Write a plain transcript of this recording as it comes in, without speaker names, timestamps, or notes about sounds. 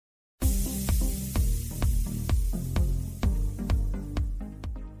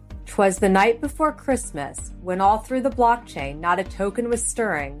'Twas the night before Christmas, when all through the blockchain not a token was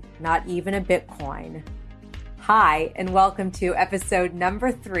stirring, not even a Bitcoin. Hi, and welcome to episode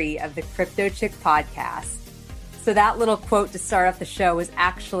number 3 of the Crypto Chick podcast. So that little quote to start off the show was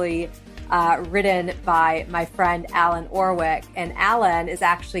actually written by my friend Alan Orwick, and Alan is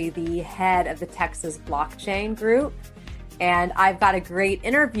actually the head of the Texas Blockchain Group. And I've got a great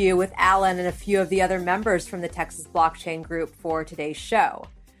interview with Alan and a few of the other members from the Texas Blockchain Group for today's show.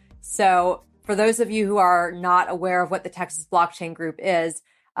 So for those of you who are not aware of what the Texas Blockchain Group is,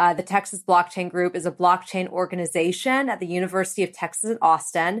 the Texas Blockchain Group is a blockchain organization at the University of Texas at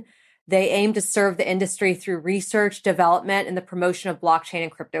Austin. They aim to serve the industry through research, development, and the promotion of blockchain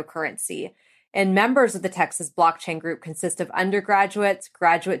and cryptocurrency. And members of the Texas Blockchain Group consist of undergraduates,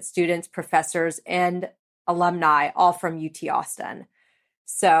 graduate students, professors, and alumni, all from UT Austin.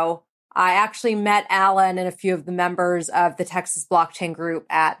 So I actually met Alan and a few of the members of the Texas Blockchain Group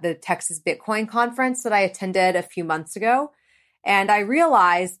at the Texas Bitcoin conference that I attended a few months ago. And I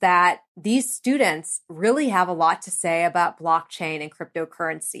realized that these students really have a lot to say about blockchain and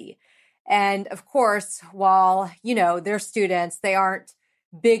cryptocurrency. And of course, while, they're students, they aren't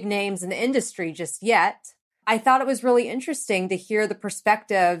big names in the industry just yet. I thought it was really interesting to hear the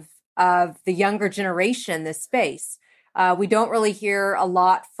perspective of the younger generation in this space. We don't really hear a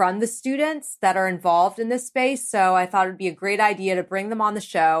lot from the students that are involved in this space. So I thought it'd be a great idea to bring them on the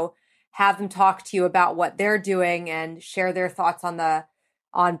show, have them talk to you about what they're doing and share their thoughts on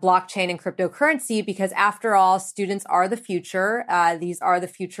blockchain and cryptocurrency, because after all, students are the future. These are the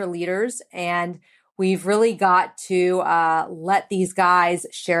future leaders, and we've really got to let these guys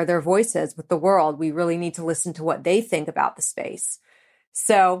share their voices with the world. We really need to listen to what they think about the space.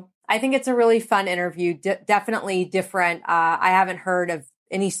 So I think it's a really fun interview, definitely different. I haven't heard of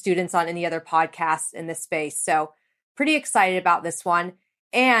any students on any other podcasts in this space. So pretty excited about this one.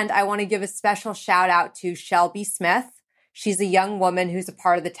 And I want to give a special shout out to Shelby Smith. She's a young woman who's a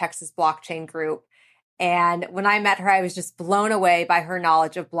part of the Texas Blockchain Group. And when I met her, I was just blown away by her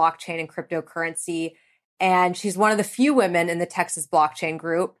knowledge of blockchain and cryptocurrency. And she's one of the few women in the Texas Blockchain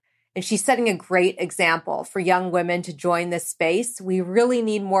Group. And she's setting a great example for young women to join this space. We really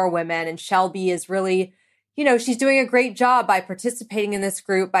need more women. And Shelby is really, she's doing a great job by participating in this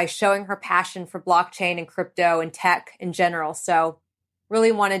group, by showing her passion for blockchain and crypto and tech in general. So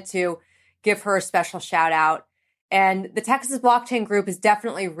really wanted to give her a special shout out. And the Texas Blockchain Group is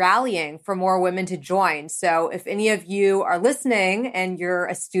definitely rallying for more women to join. So if any of you are listening and you're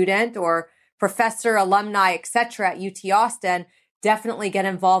a student or professor, alumni, etc. at UT Austin, definitely get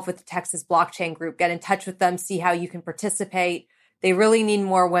involved with the Texas Blockchain Group. Get in touch with them, see how you can participate. They really need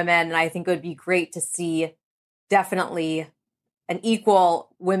more women, and I think it would be great to see definitely an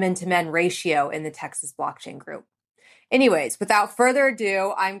equal women to men ratio in the Texas Blockchain Group. Anyways, without further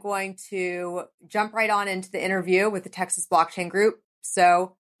ado, I'm going to jump right on into the interview with the Texas Blockchain Group.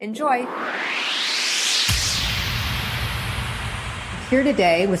 So enjoy. Here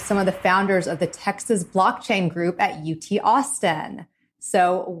today with some of the founders of the Texas Blockchain Group at UT Austin.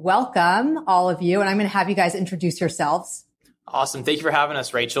 So welcome, all of you. And I'm going to have you guys introduce yourselves. Awesome. Thank you for having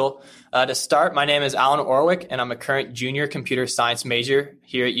us, Rachel. To start, my name is Alan Orwick, and I'm a current junior computer science major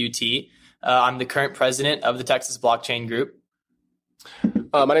here at UT. I'm the current president of the Texas Blockchain Group.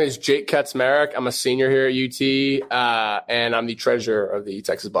 My name is Jake Kaczmarek. I'm a senior here at UT, and I'm the treasurer of the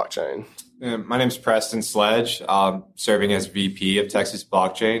Texas Blockchain. My name is Preston Sledge. I'm serving as VP of Texas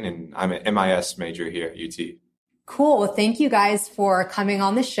Blockchain, and I'm an MIS major here at UT. Cool. Well, thank you guys for coming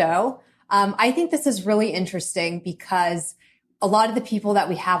on the show. I think this is really interesting because a lot of the people that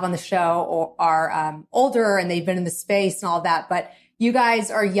we have on the show are older and they've been in the space and all that, but you guys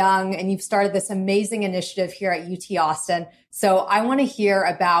are young and you've started this amazing initiative here at UT Austin. So I want to hear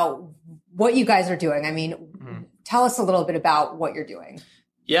about what you guys are doing. I mean, tell us a little bit about what you're doing.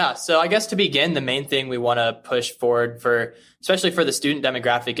 Yeah. So I guess to begin, the main thing we want to push forward especially for the student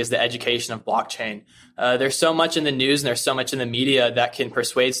demographic, is the education of blockchain. There's so much in the news and there's so much in the media that can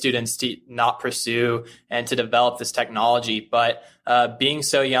persuade students to not pursue and to develop this technology. But being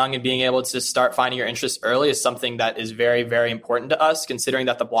so young and being able to start finding your interests early is something that is very, very important to us, considering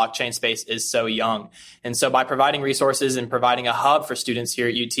that the blockchain space is so young. And so by providing resources and providing a hub for students here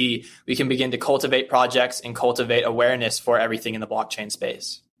at UT, we can begin to cultivate projects and cultivate awareness for everything in the blockchain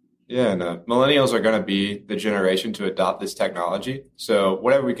space. Yeah, and millennials are going to be the generation to adopt this technology. So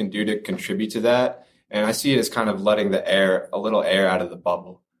whatever we can do to contribute to that, and I see it as kind of letting a little air out of the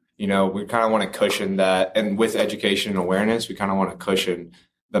bubble. We kind of want to cushion that, and with education and awareness, we kind of want to cushion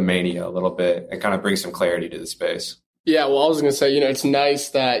the mania a little bit and kind of bring some clarity to the space. Yeah, well, I was going to say, it's nice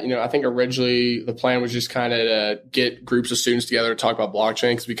that, I think originally the plan was just kind of to get groups of students together to talk about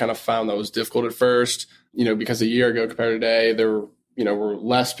blockchain because we kind of found that was difficult at first, because a year ago compared to today, there were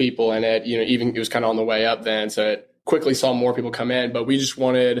less people in it, even it was kind of on the way up then. So it quickly saw more people come in, but we just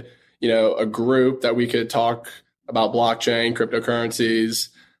wanted, a group that we could talk about blockchain, cryptocurrencies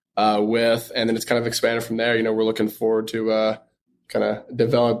with, and then it's kind of expanded from there. We're looking forward to kind of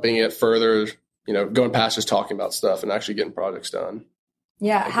developing it further, going past just talking about stuff and actually getting projects done.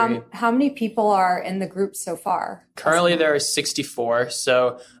 Yeah. How many people are in the group so far? Currently, there are 64.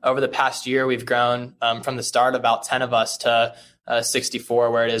 So over the past year, we've grown from the start about 10 of us to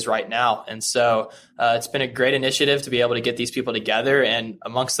 64 where it is right now. And so it's been a great initiative to be able to get these people together. And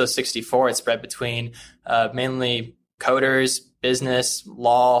amongst those 64, it's spread between mainly coders, business,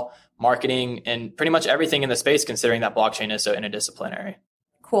 law, marketing, and pretty much everything in the space, considering that blockchain is so interdisciplinary.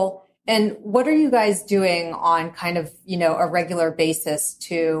 Cool. And what are you guys doing on kind of, a regular basis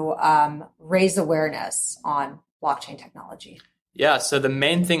to raise awareness on blockchain technology? Yeah, so the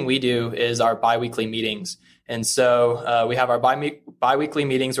main thing we do is our biweekly meetings. And so we have our biweekly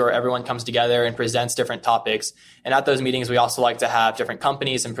meetings where everyone comes together and presents different topics. And at those meetings, we also like to have different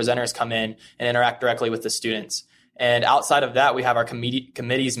companies and presenters come in and interact directly with the students. And outside of that, we have our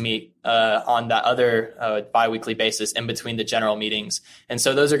committees meet on that other biweekly basis in between the general meetings. And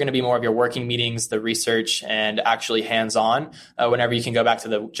so those are going to be more of your working meetings, the research, and actually hands-on whenever you can go back to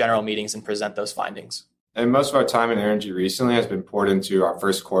the general meetings and present those findings. And most of our time and energy recently has been poured into our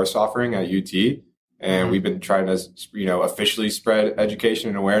first course offering at UT. And we've been trying to, officially spread education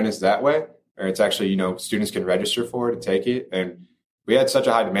and awareness that way. Or it's actually, students can register for it and take it. And we had such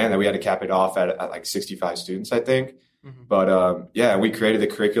a high demand that we had to cap it off at like 65 students, I think. Mm-hmm. But we created the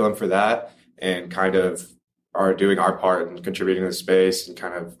curriculum for that and kind of are doing our part in contributing to the space and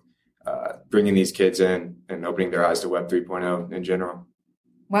kind of bringing these kids in and opening their eyes to Web 3.0 in general.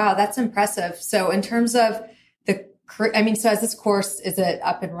 Wow, that's impressive. So in terms of so as this course, is it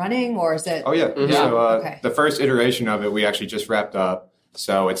up and running or is it? Oh, yeah. Mm-hmm. So the first iteration of it, we actually just wrapped up.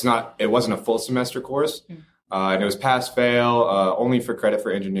 So it wasn't a full semester course. Mm-hmm. And it was pass fail, only for credit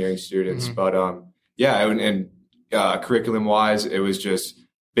for engineering students. Mm-hmm. But curriculum wise, it was just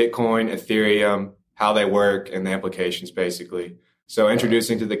Bitcoin, Ethereum, how they work, and the implications basically. So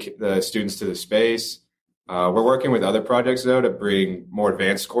introducing to the students to the space. We're working with other projects though to bring more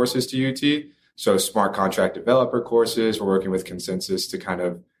advanced courses to UT. So smart contract developer courses. We're working with Consensus to kind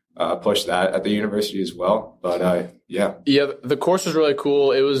of push that at the university as well. But yeah, the course was really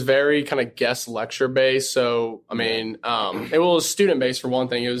cool. It was very kind of guest lecture based. So it was student based for one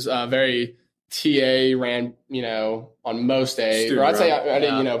thing. It was very TA ran, on most days. Student, or I'd say I did,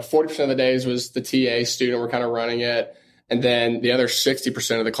 40% of the days was the TA student were kind of running it, and then the other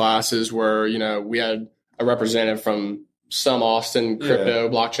 60% of the classes were, we had a representative from some Austin crypto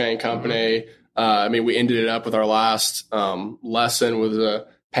blockchain company. Mm-hmm. We ended it up with our last lesson with a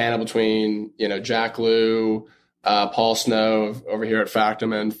panel between, Jack Liu, Paul Snow over here at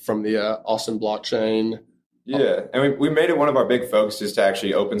Factum and from the Austin blockchain. Yeah. And we made it one of our big focuses to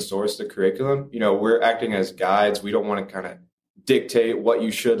actually open source the curriculum. We're acting as guides. We don't want to kind of dictate what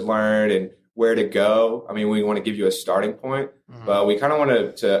you should learn and where to go. We want to give you a starting point, but we kind of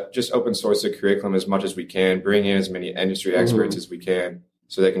want to just open source the curriculum as much as we can, bring in as many industry experts as we can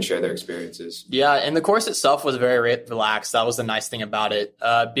so they can share their experiences. Yeah, and the course itself was very relaxed. That was the nice thing about it.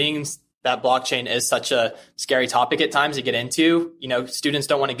 Being that blockchain is such a scary topic at times to get into, students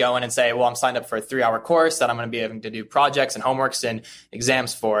don't want to go in and say, well, I'm signed up for a 3-hour course that I'm going to be having to do projects and homeworks and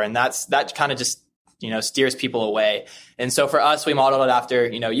exams for. And that kind of just steers people away. And so for us, we modeled it after,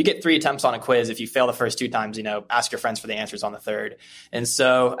 you get 3 attempts on a quiz. If you fail the first 2 times, ask your friends for the answers on the third. And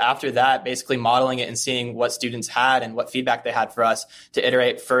so after that, basically modeling it and seeing what students had and what feedback they had for us to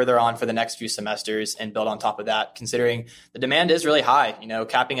iterate further on for the next few semesters and build on top of that, considering the demand is really high,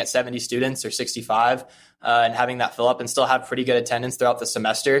 capping at 70 students or 65. And having that fill up and still have pretty good attendance throughout the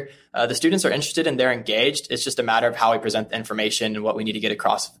semester. The students are interested and they're engaged. It's just a matter of how we present the information and what we need to get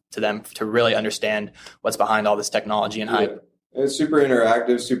across to them to really understand what's behind all this technology and hype. And it's super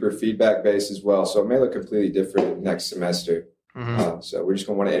interactive, super feedback based as well. So it may look completely different next semester. Mm-hmm. So we're just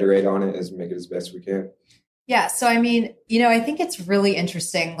going to want to iterate on it and make it as best we can. Yeah. So, I think it's really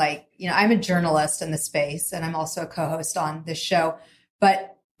interesting. I'm a journalist in the space and I'm also a co-host on this show, but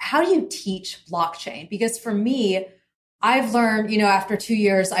how do you teach blockchain? Because for me, I've learned, after 2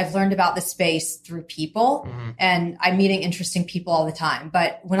 years, I've learned about the space through people and I'm meeting interesting people all the time.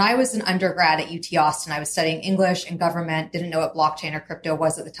 But when I was an undergrad at UT Austin, I was studying English and government, didn't know what blockchain or crypto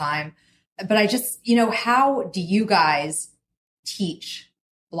was at the time. But I just, how do you guys teach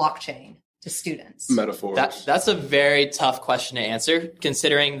blockchain to students? Metaphors. That's a very tough question to answer,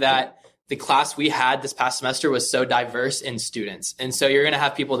 considering that the class we had this past semester was so diverse in students. And so you're going to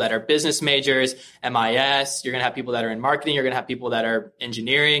have people that are business majors, MIS, you're going to have people that are in marketing, you're going to have people that are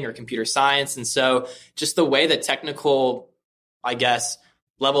engineering or computer science. And so just the way the technical, I guess,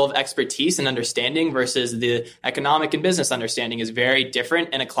 level of expertise and understanding versus the economic and business understanding is very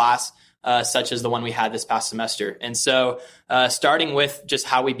different in a class such as the one we had this past semester. And so starting with just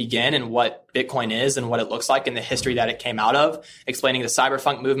how we begin and what Bitcoin is and what it looks like and the history that it came out of, explaining the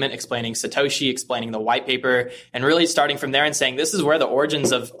cyberpunk movement, explaining Satoshi, explaining the white paper, and really starting from there and saying this is where the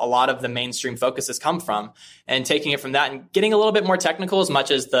origins of a lot of the mainstream focus has come from, and taking it from that and getting a little bit more technical. As much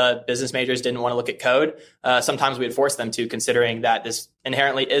as the business majors didn't want to look at code, sometimes we would force them to, considering that this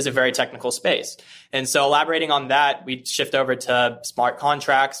inherently is a very technical space. And so elaborating on that, we shift over to smart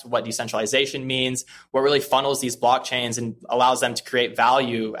contracts, what decentralization means, what really funnels these blockchains and allows them to create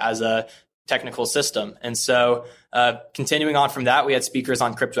value as a technical system. And so continuing on from that, we had speakers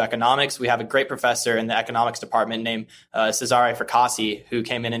on crypto economics. We have a great professor in the economics department named Cesare Fracassi, who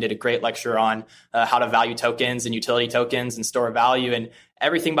came in and did a great lecture on how to value tokens and utility tokens and store value and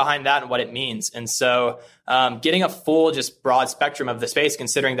everything behind that and what it means. And so getting a full, just broad spectrum of the space,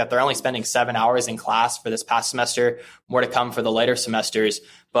 considering that they're only spending 7 hours in class for this past semester, more to come for the later semesters,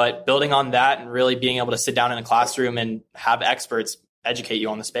 but building on that and really being able to sit down in a classroom and have experts educate you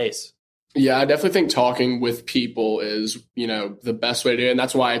on the space. Yeah, I definitely think talking with people is, the best way to do it. And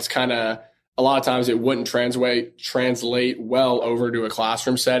that's why it's kind of, a lot of times it wouldn't translate well over to a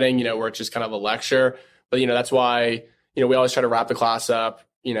classroom setting, where it's just kind of a lecture. But, that's why, we always try to wrap the class up,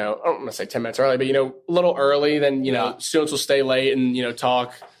 I don't want to say 10 minutes early, but, a little early. Then, students will stay late and,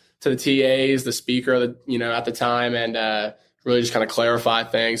 talk to the TAs, the speaker, at the time, and really just kind of clarify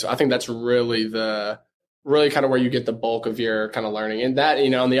things. So I think that's really kind of where you get the bulk of your kind of learning. And that,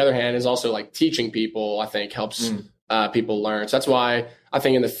 on the other hand, is also like teaching people, I think helps people learn. So that's why I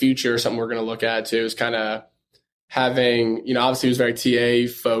think in the future, something we're going to look at too is kind of having, obviously it was very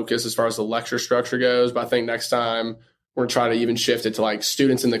TA focused as far as the lecture structure goes, but I think next time we're going to try to even shift it to like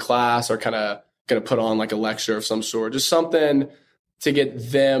students in the class are kind of going to put on like a lecture of some sort, just something to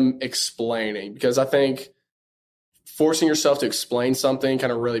get them explaining, because I think forcing yourself to explain something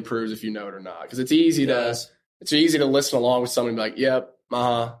kind of really proves if you know it or not. Because it's easy to listen along with someone and be like, yep,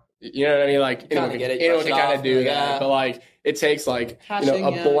 you know what I mean? Like anyone can kind of do that, but like it takes like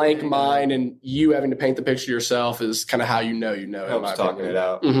a blank mind, and you having to paint the picture yourself is kind of how you know. Helps talking it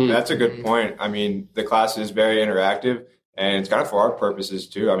out. Mm-hmm. That's a good point. I mean, the class is very interactive, and it's kind of for our purposes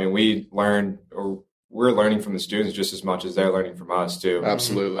too. I mean, we're learning from the students just as much as they're learning from us too.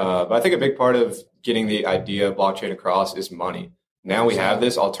 Absolutely. But I think a big part of getting the idea of blockchain across is money. Now we have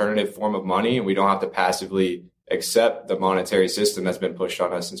this alternative form of money, and we don't have to passively accept the monetary system that's been pushed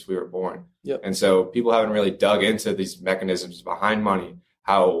on us since we were born. Yep. And so people haven't really dug into these mechanisms behind money,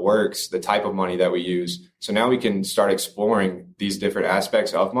 how it works, the type of money that we use. So now we can start exploring these different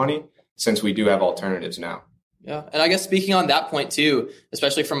aspects of money since we do have alternatives now. Yeah. And I guess speaking on that point too,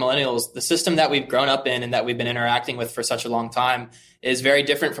 especially for millennials, the system that we've grown up in and that we've been interacting with for such a long time is very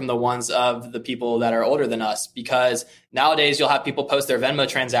different from the ones of the people that are older than us, because nowadays you'll have people post their Venmo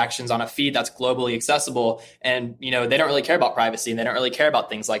transactions on a feed that's globally accessible. And, they don't really care about privacy and they don't really care about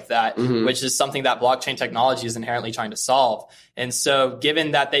things like that, which is something that blockchain technology is inherently trying to solve. And so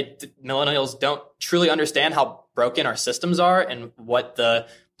given that millennials don't truly understand how broken our systems are and what the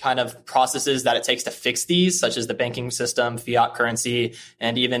kind of processes that it takes to fix these, such as the banking system, fiat currency,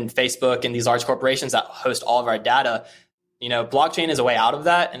 and even Facebook and these large corporations that host all of our data, blockchain is a way out of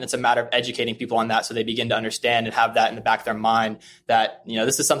that. And it's a matter of educating people on that so they begin to understand and have that in the back of their mind that,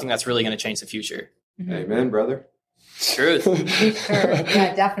 this is something that's really going to change the future. Mm-hmm. Amen, brother. Truth. Sure.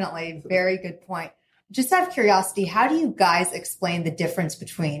 Yeah, definitely. Very good point. Just out of curiosity, how do you guys explain the difference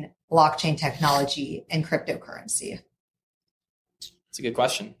between blockchain technology and cryptocurrency? It's a good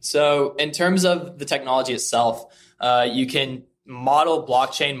question. So in terms of the technology itself, you can model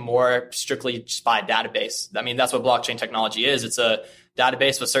blockchain more strictly just by a database. I mean, that's what blockchain technology is. It's a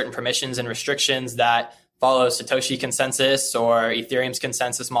database with certain permissions and restrictions that follow Satoshi consensus or Ethereum's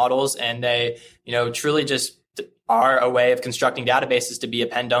consensus models. And they, truly just are a way of constructing databases to be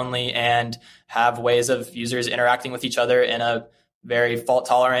append only and have ways of users interacting with each other in a very fault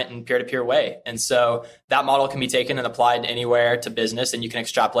tolerant and peer-to-peer way. And so that model can be taken and applied anywhere to business. And you can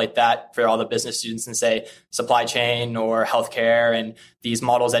extrapolate that for all the business students and say supply chain or healthcare and these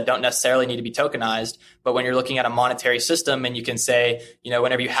models that don't necessarily need to be tokenized. But when you're looking at a monetary system and you can say,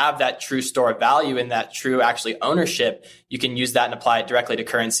 whenever you have that true store of value and that true actually ownership, you can use that and apply it directly to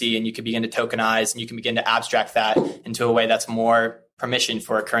currency, and you can begin to tokenize and you can begin to abstract that into a way that's more permission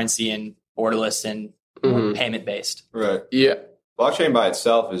for a currency and borderless and payment based. Right. Yeah. Blockchain by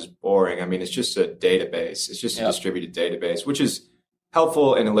itself is boring. I mean, it's just a database. It's just a distributed database, which is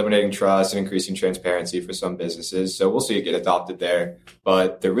helpful in eliminating trust and increasing transparency for some businesses. So we'll see it get adopted there.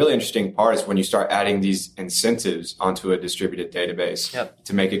 But the really interesting part is when you start adding these incentives onto a distributed database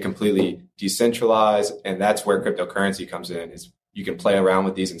to make it completely decentralized. And that's where cryptocurrency comes in, is you can play around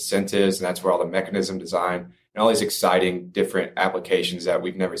with these incentives. And that's where all the mechanism design and all these exciting different applications that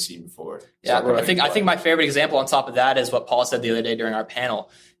we've never seen before. Yeah, I think my favorite example on top of that is what Paul said the other day during our panel.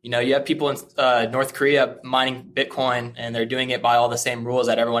 You know, you have people in North Korea mining Bitcoin, and they're doing it by all the same rules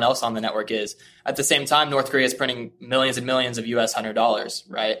that everyone else on the network is. At the same time, North Korea is printing millions and millions of US $100,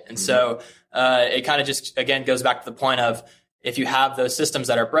 right? And so it kind of just, again, goes back to the point of, if you have those systems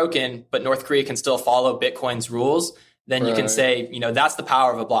that are broken, but North Korea can still follow Bitcoin's rules, then you can say, you know, that's the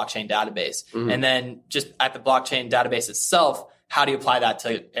power of a blockchain database. And then just at the blockchain database itself, how do you apply that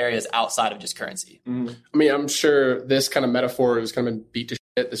to areas outside of just currency? I mean, I'm sure this kind of metaphor is kind of beat to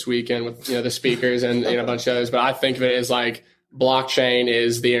shit this weekend with, you know, the speakers and a bunch of others, but I think of it as like blockchain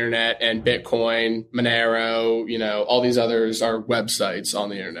is the internet and Bitcoin, Monero, you know, all these others are websites on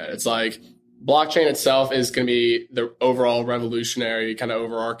the internet. It's like blockchain itself is going to be the overall revolutionary kind of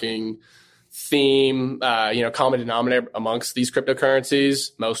overarching theme, you know, common denominator amongst these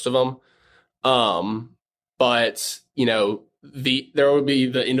cryptocurrencies, most of them. But, you know, there will be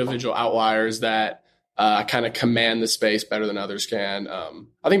the individual outliers that kind of command the space better than others can.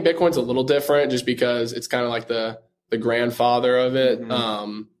 I think Bitcoin's a little different just because it's kind of like the grandfather of it.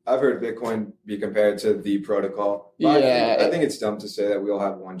 I've heard Bitcoin be compared to the protocol. Yeah. I think it's dumb to say that we all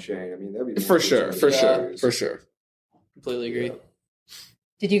have one chain. I mean, there'll be for sure. Completely agree.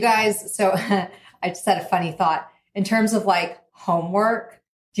 Did you guys, so I just had a funny thought in terms of like homework.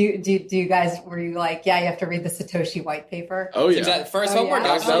 Do you guys, were you like, yeah, you have to read the Satoshi white paper? Oh, yeah. Exactly. First homework.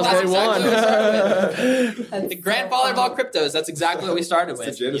 That was day one. The grandfather of all cryptos. That's exactly what we started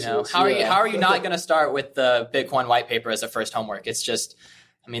with. You know, how are you not going to start with the Bitcoin white paper as a first homework? It's just,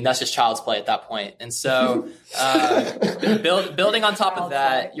 I mean, that's just child's play at that point. And so, building on top of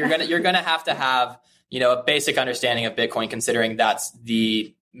that, you're gonna have to have, you know, a basic understanding of Bitcoin, considering that's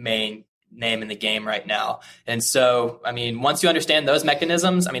the main name in the game right now. And so, I mean, once you understand those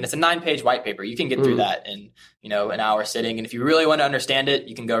mechanisms, I mean, it's a 9-page white paper. You can get through that in, you know, an hour sitting. And if you really want to understand it,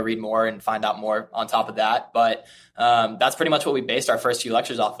 you can go read more and find out more on top of that. But that's pretty much what we based our first few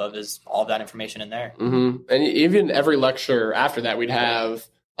lectures off of, is all of that information in there. And even every lecture after that, we'd have,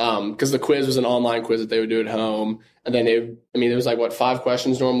 because the quiz was an online quiz that they would do at home. And then there was like, 5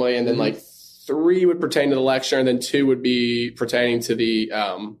 questions normally. And then like 3 would pertain to the lecture, and then 2 would be pertaining to the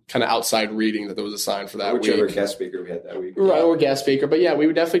kind of outside reading that was assigned for that Whichever week. guest speaker we had that week. Right, or guest speaker. But yeah, we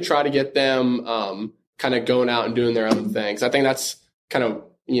would definitely try to get them kind of going out and doing their own things. I think that's kind of,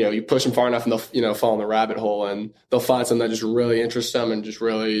 you know, you push them far enough and they'll, you know, fall in the rabbit hole, and they'll find something that just really interests them and just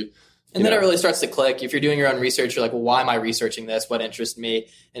really... And then it really starts to click. If you're doing your own research, you're like, well, why am I researching this? What interests me?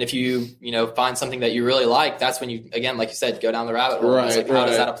 And if you find something that you really like, that's when you, again, like you said, go down the rabbit hole. It's like, how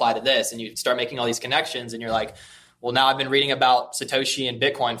does that apply to this? And you start making all these connections, and you're like, well, now I've been reading about Satoshi and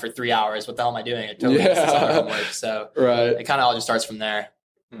Bitcoin for 3 hours. What the hell am I doing? It totally makes this other homework. So it kind of all just starts from there.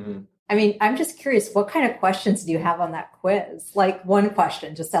 I mean, I'm just curious, what kind of questions do you have on that quiz? Like one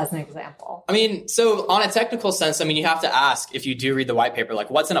question, just as an example. I mean, so on a technical sense, I mean, you have to ask, if you do read the white paper, like,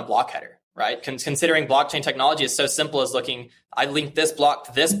 what's in a block header, right? Considering blockchain technology is so simple as looking, I link this block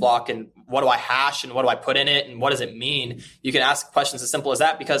to this block, and what do I hash, and what do I put in it, and what does it mean? You can ask questions as simple as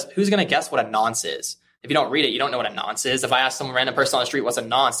that, because who's going to guess what a nonce is? If you don't read it, you don't know what a nonce is. If I ask some random person on the street what's a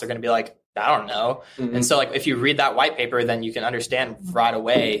nonce, they're going to be like, I don't know. And so, like, if you read that white paper, then you can understand right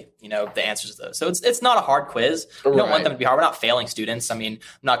away, you know, the answers to those. So it's not a hard quiz. We don't want them to be hard. We're not failing students. I mean, I'm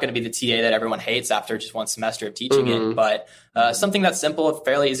not going to be the TA that everyone hates after just one semester of teaching it, but something that's simple,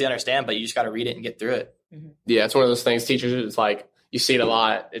 fairly easy to understand, but you just got to read it and get through it. Yeah, it's one of those things. Teachers, it's like, you see it a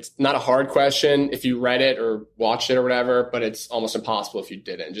lot. It's not a hard question if you read it or watched it or whatever, but it's almost impossible if you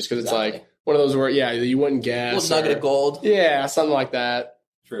didn't, just because it's like one of those where, you wouldn't guess. A little nugget of gold. Yeah, something like that.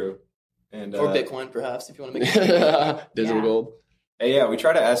 True. And, or Bitcoin, perhaps, if you want to make it digital gold. Yeah, we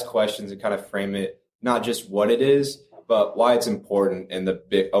try to ask questions and kind of frame it, not just what it is, but why it's important in the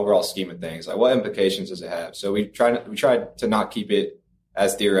big overall scheme of things. Like, what implications does it have? So we try to not keep it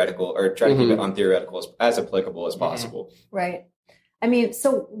as theoretical, or try to keep it untheoretical, as applicable as possible. Right. I mean,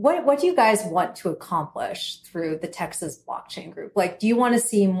 so what do you guys want to accomplish through the Texas Blockchain Group? Like, do you want to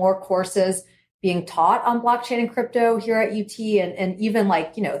see more courses being taught on blockchain and crypto here at UT, and even,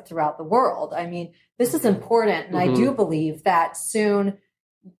 like, you know, throughout the world? I mean, this is important. And I do believe that soon,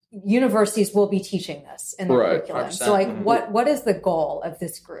 universities will be teaching this in the curriculum. 100%. So like what is the goal of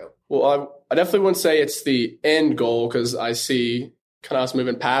this group? Well, I definitely wouldn't say it's the end goal because I see kind of us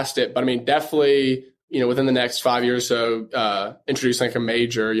moving past it. But I mean, definitely, within the next 5 years or so, introducing like a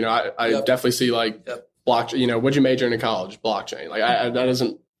major, I definitely see like blockchain, what'd you major in college? Blockchain. Like that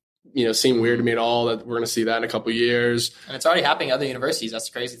doesn't, seem weird to me at all that we're going to see that in a couple of years. And it's already happening at other universities. That's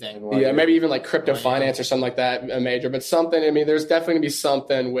the crazy thing. Yeah, maybe even like crypto finance or something like that, a major. But something, there's definitely going to be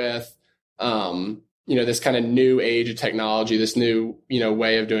something with, this kind of new age of technology, this new,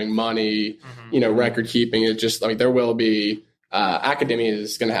 way of doing money, record keeping. It just, there will be, academia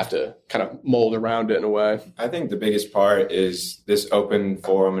is going to have to kind of mold around it in a way. I think the biggest part is this open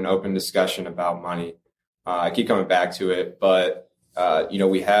forum and open discussion about money. I keep coming back to it, but,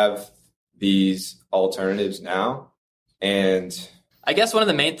 we have these alternatives now. And I guess one of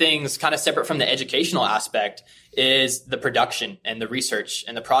the main things kind of separate from the educational aspect is the production and the research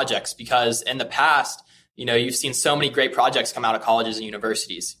and the projects, because in the past, you've seen so many great projects come out of colleges and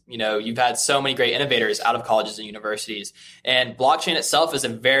universities. You've had so many great innovators out of colleges and universities. And blockchain itself is a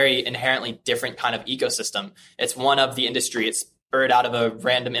very inherently different kind of ecosystem. It's one of the industry. It's spurred out of a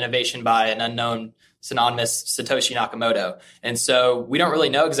random innovation by an unknown synonymous Satoshi Nakamoto. And so we don't really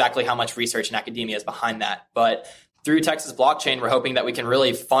know exactly how much research and academia is behind that. But through Texas Blockchain, we're hoping that we can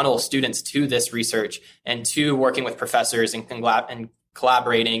really funnel students to this research and to working with professors and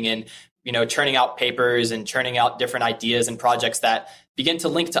collaborating and churning out papers and churning out different ideas and projects that begin to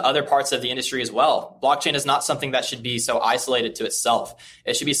link to other parts of the industry as well. Blockchain is not something that should be so isolated to itself.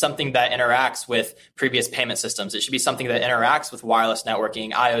 It should be something that interacts with previous payment systems. It should be something that interacts with wireless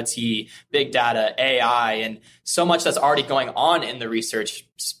networking, IoT, big data, AI, and so much that's already going on in the research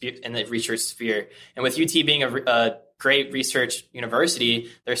sphere. And with UT being a great research university,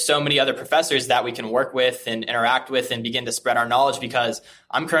 there's so many other professors that we can work with and interact with and begin to spread our knowledge, because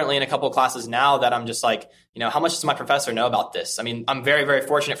I'm currently in a couple of classes now that I'm just like, how much does my professor know about this? I mean, I'm very, very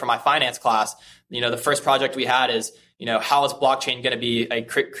fortunate for my finance class. The first project we had is, how is blockchain going to be a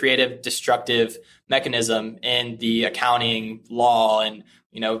creative, destructive mechanism in the accounting, law, and,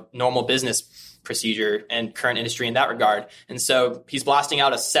 normal business procedure and current industry in that regard. And so he's blasting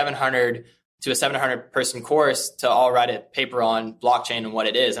out a 700 person course to all write a paper on blockchain and what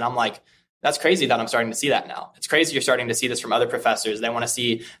it is. And I'm like, that's crazy that I'm starting to see that now. It's crazy you're starting to see this from other professors. They want to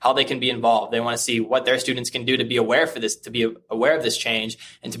see how they can be involved. They want to see what their students can do to be aware of this change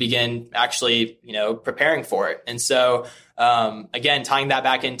and to begin actually, preparing for it. And so, again, tying that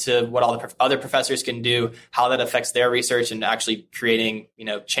back into what all the other professors can do, how that affects their research and actually creating,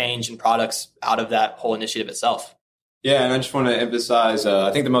 change and products out of that whole initiative itself. Yeah, and I just want to emphasize,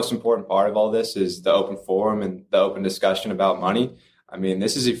 I think the most important part of all this is the open forum and the open discussion about money. I mean,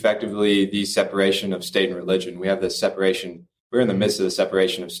 this is effectively the separation of state and religion. We have this separation. We're in the midst of the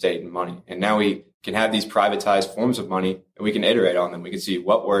separation of state and money. And now we can have these privatized forms of money and we can iterate on them. We can see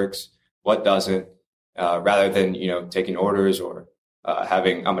what works, what doesn't, rather than, taking orders or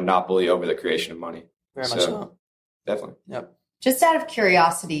having a monopoly over the creation of money. Very much so. Definitely. Yep. Just out of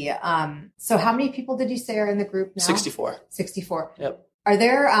curiosity, so how many people did you say are in the group now? 64. 64. Yep. Are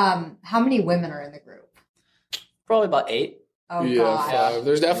there, how many women are in the group? Probably about 8. Oh, yeah, God.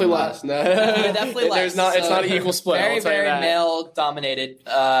 There's definitely less. No. Definitely less. It's not an equal split. Very, very male dominated.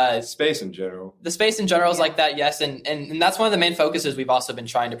 Space in general. The space in general is like that, yes. And that's one of the main focuses we've also been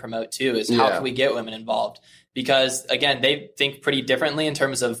trying to promote too, is how can we get women involved? Because again, they think pretty differently in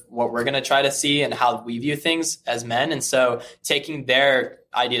terms of what we're going to try to see and how we view things as men. And so taking their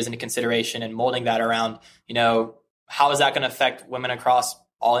ideas into consideration and molding that around, how is that going to affect women across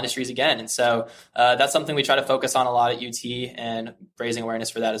all industries again? And so that's something we try to focus on a lot at UT and raising awareness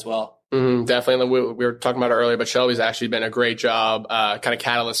for that as well. Definitely. We were talking about it earlier, but Shelby's actually been a great job, kind of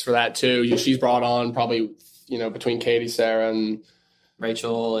catalyst for that too. She's brought on probably, between Katie, Sarah, and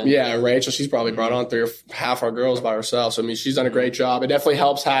Rachel. Rachel, she's probably brought on half our girls by herself. So, I mean, she's done a great job. It definitely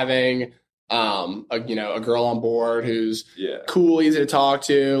helps having, a girl on board who's cool, easy to talk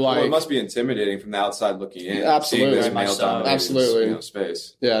to. It must be intimidating from the outside looking in. Absolutely. Seeing this male-dominated, absolutely.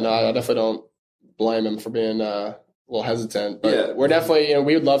 space. Yeah, no, I definitely don't blame him for being a little hesitant. But we're definitely,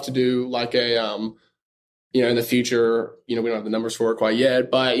 we would love to do like a, in the future, we don't have the numbers for it quite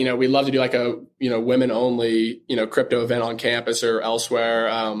yet, but, we'd love to do like a, women only, crypto event on campus or elsewhere.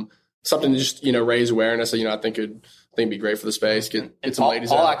 Something to just, raise awareness. I think it'd be great for the space. Get some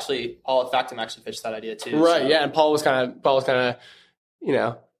ladies out. Paul Factum actually pitched that idea too. Right. So. Yeah. And Paul was kind of,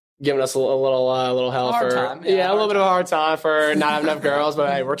 giving us a little hell for time. A little bit of a hard time for not having enough girls,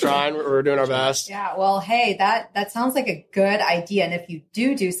 but hey, we're trying. We're doing our best. Yeah. Well, hey, that sounds like a good idea. And if you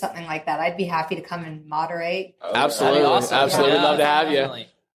do something like that, I'd be happy to come and moderate. Absolutely. That'd be awesome. Absolutely. Yeah, We'd love to have definitely. you.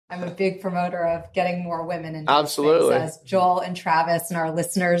 I'm a big promoter of getting more women in. Absolutely. As Joel and Travis and our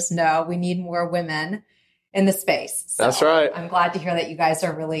listeners know, we need more women in the space. So that's right. I'm glad to hear that you guys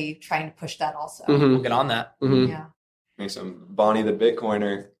are really trying to push that also. We'll get on that. Yeah. Make some Bonnie the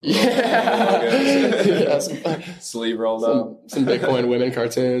Bitcoiner. Yeah. Sleeve rolled up. Some Bitcoin women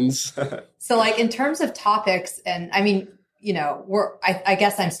cartoons. So like in terms of topics, and I mean, I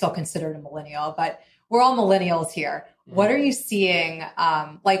guess I'm still considered a millennial, but we're all millennials here. What are you seeing?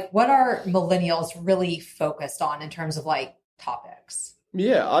 What are millennials really focused on in terms of like topics?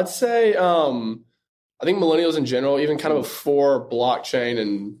 Yeah, I'd say I think millennials in general, even kind of before blockchain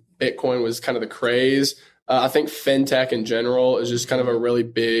and Bitcoin was kind of the craze, I think fintech in general is just kind of a really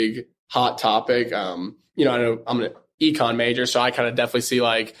big hot topic. I know I'm an econ major, so I kind of definitely see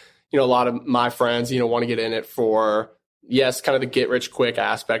like, a lot of my friends, want to get in it for, yes, kind of the get rich quick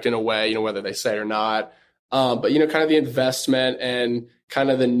aspect in a way, whether they say it or not. But, kind of the investment and kind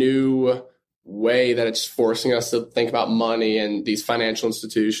of the new way that it's forcing us to think about money and these financial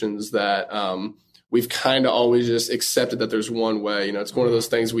institutions that we've kind of always just accepted that there's one way. It's one of those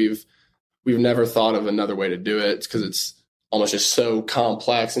things we've never thought of another way to do it because it's almost just so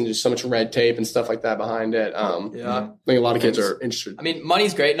complex and just so much red tape and stuff like that behind it. I think a lot of kids are interested. I mean,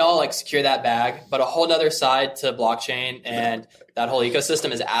 money's great and all, like secure that bag, but a whole nother side to blockchain and that whole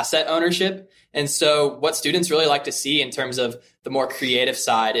ecosystem is asset ownership. And so what students really like to see in terms of the more creative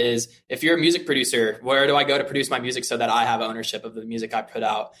side is if you're a music producer, where do I go to produce my music so that I have ownership of the music I put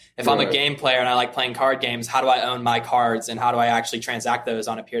out? If I'm a game player and I like playing card games, how do I own my cards and how do I actually transact those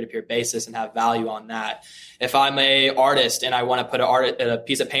on a peer-to-peer basis and have value on that? If I'm a artist and I want to put a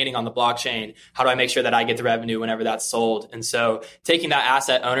piece of painting on the blockchain, how do I make sure that I get the revenue whenever that's sold? And so taking that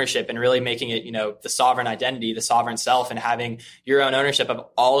asset ownership and really making it, the sovereign identity, the sovereign self, and having your own ownership of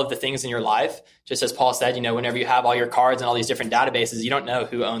all of the things in your life. Just as Paul said, whenever you have all your cards and all these different databases, you don't know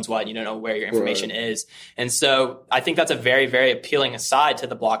who owns what. You don't know where your information is. And so I think that's a very, very appealing aside to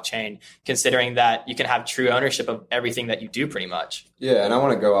the blockchain, considering that you can have true ownership of everything that you do pretty much. Yeah, and I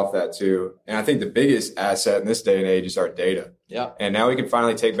want to go off that too. And I think the biggest asset in this day and age is our data. Yeah. And now we can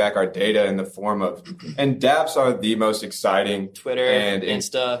finally take back our data in the form of, and dApps are the most exciting. Twitter, and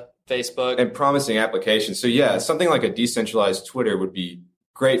Insta, Facebook. And promising applications. So yeah, something like a decentralized Twitter would be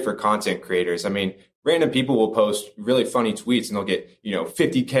great for content creators. I mean, random people will post really funny tweets and they'll get,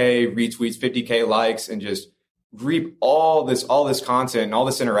 50K retweets, 50K likes, and just reap all this content and all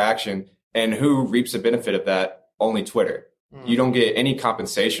this interaction. And who reaps the benefit of that? Only Twitter. You don't get any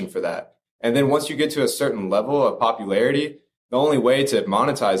compensation for that. And then once you get to a certain level of popularity, the only way to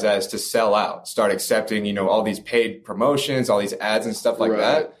monetize that is to sell out, start accepting, all these paid promotions, all these ads and stuff like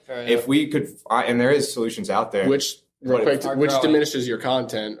that. If we could, and there is solutions out there. Which diminishes your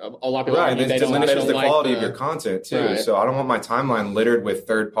content. A lot of people it diminishes the quality of your content too. Right. So I don't want my timeline littered with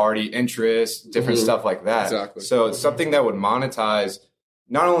third-party interests, different stuff like that. Exactly. So it's something that would monetize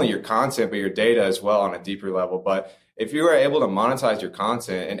not only your content, but your data as well on a deeper level. But if you were able to monetize your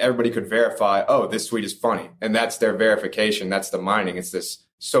content and everybody could verify, oh, this tweet is funny, and that's their verification, that's the mining. It's this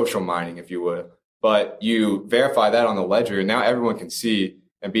social mining, if you would. But you verify that on the ledger, and now everyone can see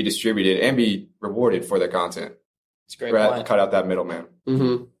and be distributed and be rewarded for their content. It's a great point. Cut out that middleman.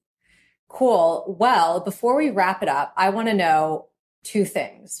 Mm-hmm. Cool. Well, before we wrap it up, I want to know two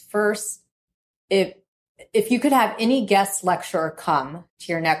things. First, if you could have any guest lecturer come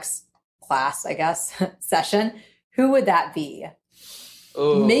to your next class, I guess, session, who would that be?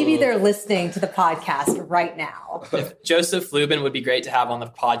 Ooh. Maybe they're listening to the podcast right now. Joseph Lubin would be great to have on the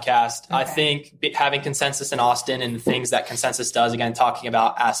podcast. Okay. I think having Consensus in Austin and the things that Consensus does, again, talking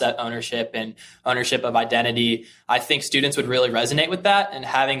about asset ownership and ownership of identity, I think students would really resonate with that, and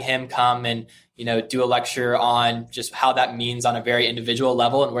having him come and do a lecture on just how that means on a very individual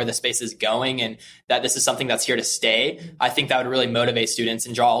level and where the space is going and that this is something that's here to stay. I think that would really motivate students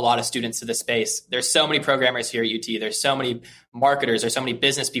and draw a lot of students to the space. There's so many programmers here at UT. There's so many marketers. There's so many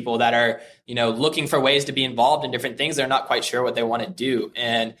business people that are, looking for ways to be involved in different things. They're not quite sure what they want to do.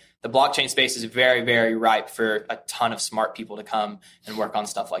 And the blockchain space is very, very ripe for a ton of smart people to come and work on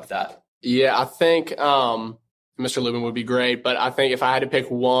stuff like that. Yeah, I think, Mr. Lubin would be great, but I think if I had to pick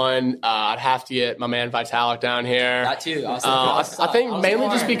one, I'd have to get my man Vitalik down here. That too. I think mainly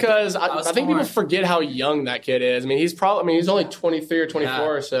just because I think people forget how young that kid is. I mean, he's only 23 or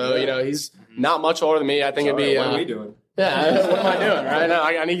 24 or so. Yeah. He's not much older than me. I think it'd be. What are we doing? Yeah, what am I doing right now?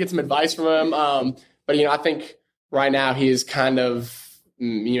 I need to get some advice from him. But I think right now he is kind of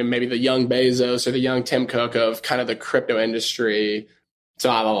maybe the young Bezos or the young Tim Cook of kind of the crypto industry.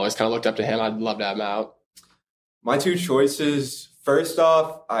 So I've always kind of looked up to him. I'd love to have him out. My two choices First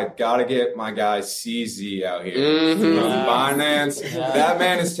off, I gotta get my guy CZ out here from Binance. Yeah. That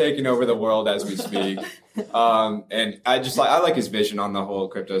man is taking over the world as we speak. And I like his vision on the whole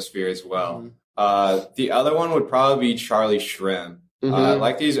crypto sphere as well. The other one would probably be Charlie Shrem.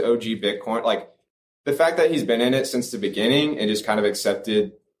 Like these OG Bitcoin, like the fact that he's been in it since the beginning and just kind of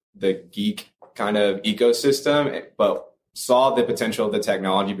accepted the geek kind of ecosystem, but saw the potential of the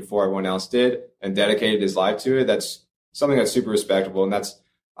technology before everyone else did and dedicated his life to it. That's something that's super respectable. And that's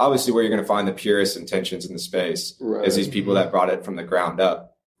obviously where you're going to find the purest intentions in the space, is these people that brought it from the ground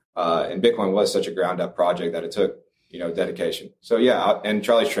up. And Bitcoin was such a ground up project that it took, dedication. So yeah, and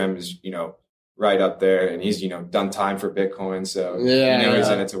Charlie Shrem is, right up there, and he's, done time for Bitcoin. So he's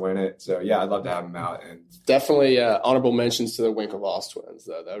in it to win it. So yeah, I'd love to have him out. And definitely honorable mentions to the Winklevoss twins,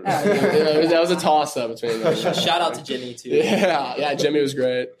 though. That was a toss up between them. Shout out to Jimmy too. Yeah, Jimmy was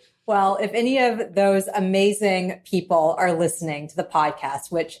great. Well, if any of those amazing people are listening to the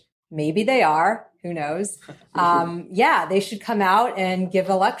podcast, which maybe they are, who knows? They should come out and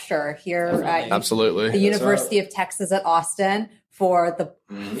give a lecture here at Absolutely. The University of Texas at Austin for the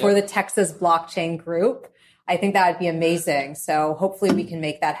Texas Blockchain Group. I think that would be amazing. So hopefully we can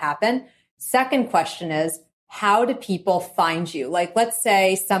make that happen. Second question is, how do people find you? Like, let's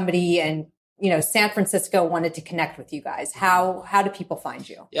say somebody in San Francisco wanted to connect with you guys. How do people find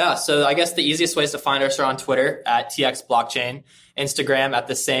you? Yeah, so I guess the easiest ways to find us are on Twitter at TX Blockchain, Instagram at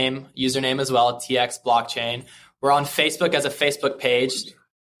the same username as well, TX Blockchain. We're on Facebook as a Facebook page.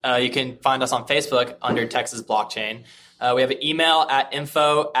 You can find us on Facebook under Texas Blockchain. We have an email at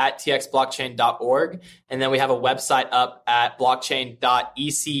info@txblockchain.org. And then we have a website up at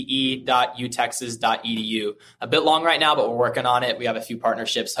blockchain.ece.utexas.edu. A bit long right now, but we're working on it. We have a few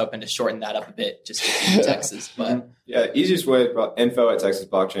partnerships hoping to shorten that up a bit just to Texas. But yeah, easiest way is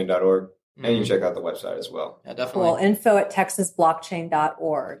info@texasblockchain.org. And you can check out the website as well. Yeah, definitely. Cool.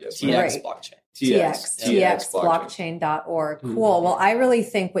 info@texasblockchain.org. Yes, TX Blockchain. TXBlockchain.org. Cool. Well, I really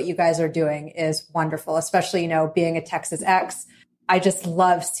think what you guys are doing is wonderful, especially, being a Texas X. I just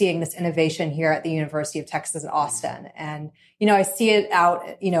love seeing this innovation here at the University of Texas at Austin. And, I see it out,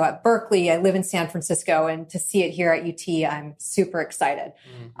 at Berkeley. I live in San Francisco, and to see it here at UT, I'm super excited.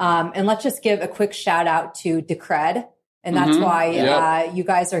 And let's just give a quick shout out to Decred. And that's why you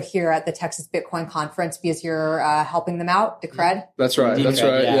guys are here at the Texas Bitcoin Conference, because you're helping them out, Decred? That's right. Decred, That's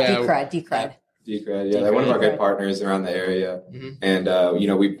right. yeah. Decred. Decred, yeah, they're one of our good partners around the area, and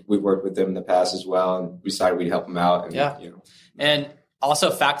we've worked with them in the past as well, and we decided we'd help them out. And, and also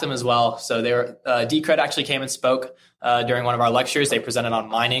Factom as well. So they were Decred actually came and spoke during one of our lectures. They presented on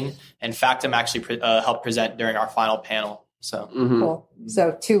mining, and Factom actually helped present during our final panel. So cool.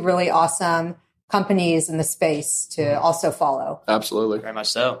 So two really awesome companies in the space to also follow. Absolutely, very much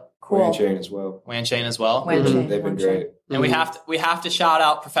so. Cool. WANchain as well. WANchain as well. They've been great. And we have to shout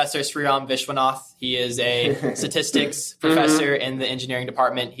out Professor Sriram Vishwanath. He is a statistics professor in the engineering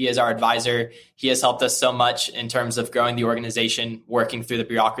department. He is our advisor. He has helped us so much in terms of growing the organization, working through the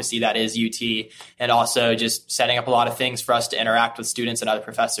bureaucracy that is UT, and also just setting up a lot of things for us to interact with students and other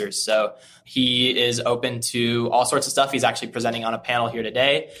professors. So he is open to all sorts of stuff. He's actually presenting on a panel here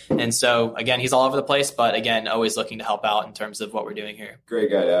today. And so, again, he's all over the place, but again, always looking to help out in terms of what we're doing here.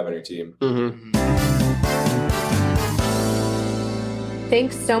 Great guy to have on your team.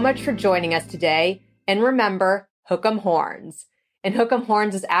 Thanks so much for joining us today. And remember, hook 'em horns. And hook 'em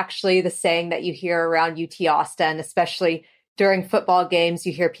horns is actually the saying that you hear around UT Austin, especially during football games.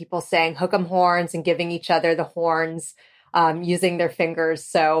 You hear people saying hook 'em horns and giving each other the horns using their fingers.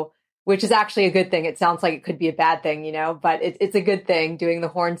 So, which is actually a good thing. It sounds like it could be a bad thing, but it's a good thing doing the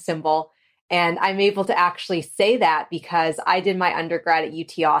horn symbol. And I'm able to actually say that because I did my undergrad at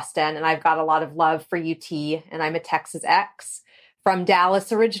UT Austin, and I've got a lot of love for UT, and I'm a Texas X. From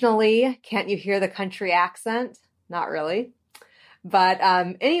Dallas originally. Can't you hear the country accent? Not really. But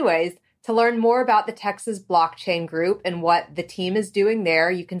anyways, to learn more about the Texas Blockchain Group and what the team is doing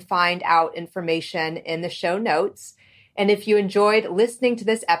there, you can find out information in the show notes. And if you enjoyed listening to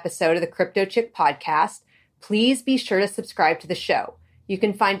this episode of the Crypto Chick podcast, please be sure to subscribe to the show. You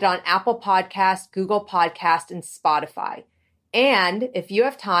can find it on Apple Podcasts, Google Podcasts, and Spotify. And if you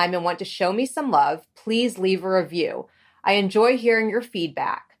have time and want to show me some love, please leave a review. I enjoy hearing your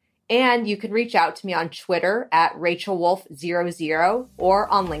feedback, and you can reach out to me on Twitter at RachelWolf00 or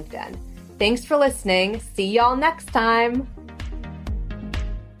on LinkedIn. Thanks for listening. See y'all next time.